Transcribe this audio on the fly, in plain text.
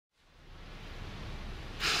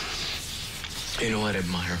You know what I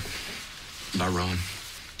admire about Rowan?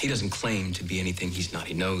 He doesn't claim to be anything he's not.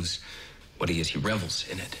 He knows what he is. He revels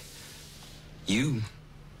in it. You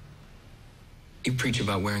preach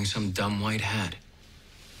about wearing some dumb white hat.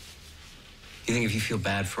 You think if you feel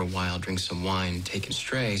bad for a while, drink some wine, taking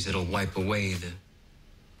strays, it'll wipe away the...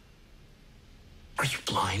 Are you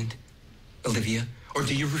blind, Olivia? Or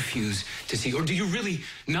do you refuse to see? Or do you really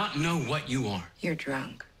not know what you are? You're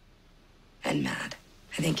drunk and mad.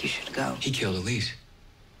 I think you should go. He killed Elise.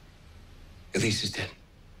 Elise is dead.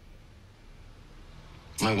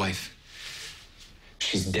 My wife,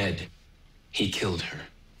 she's dead. He killed her.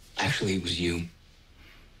 Actually, it was you.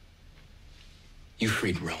 You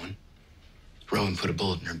freed Rowan. Rowan put a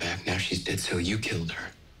bullet in her back. Now she's dead, so you killed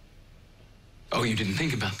her. Oh, you didn't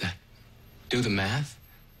think about that. Do the math.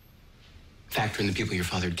 Factor in the people your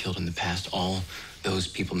father had killed in the past. All those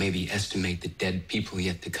people. Maybe estimate the dead people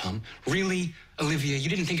yet to come. Really, Olivia, you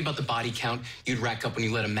didn't think about the body count you'd rack up when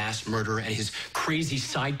you let a mass murderer and his crazy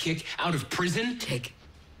sidekick out of prison? Jake,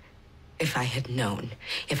 if I had known,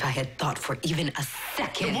 if I had thought for even a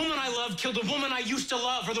second... The woman I love killed the woman I used to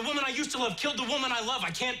love, or the woman I used to love killed the woman I love.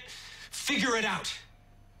 I can't figure it out.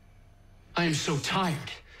 I am so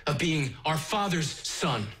tired of being our father's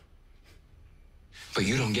son. But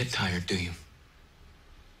you don't get tired, do you?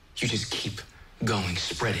 You just keep going,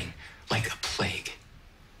 spreading like a plague.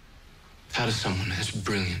 How does someone as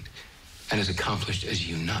brilliant and as accomplished as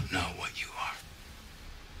you not know what you are?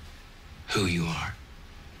 Who you are?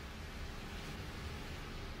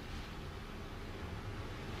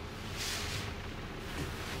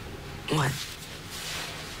 What?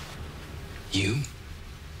 You?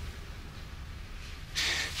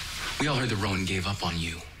 We all heard that Rowan gave up on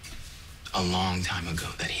you a long time ago,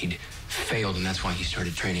 that he'd failed, and that's why he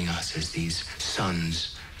started training us as these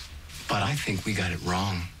sons. But I think we got it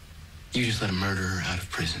wrong. You just let a murderer out of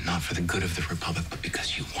prison, not for the good of the Republic, but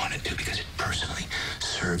because you wanted to, because it personally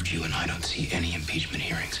served you, and I don't see any impeachment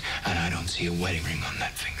hearings, and I don't see a wedding ring on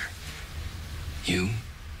that finger. You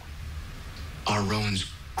are Rowan's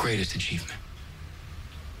greatest achievement.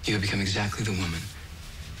 You have become exactly the woman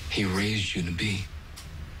he raised you to be.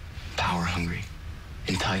 Power-hungry,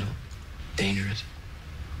 entitled, dangerous.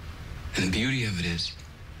 And the beauty of it is,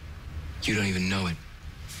 you don't even know it.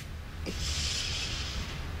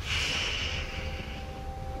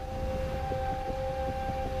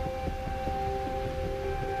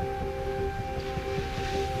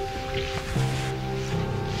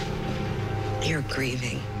 You're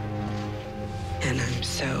grieving. And I'm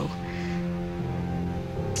so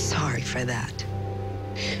sorry for that.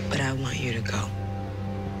 But I want you to go.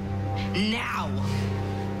 Now!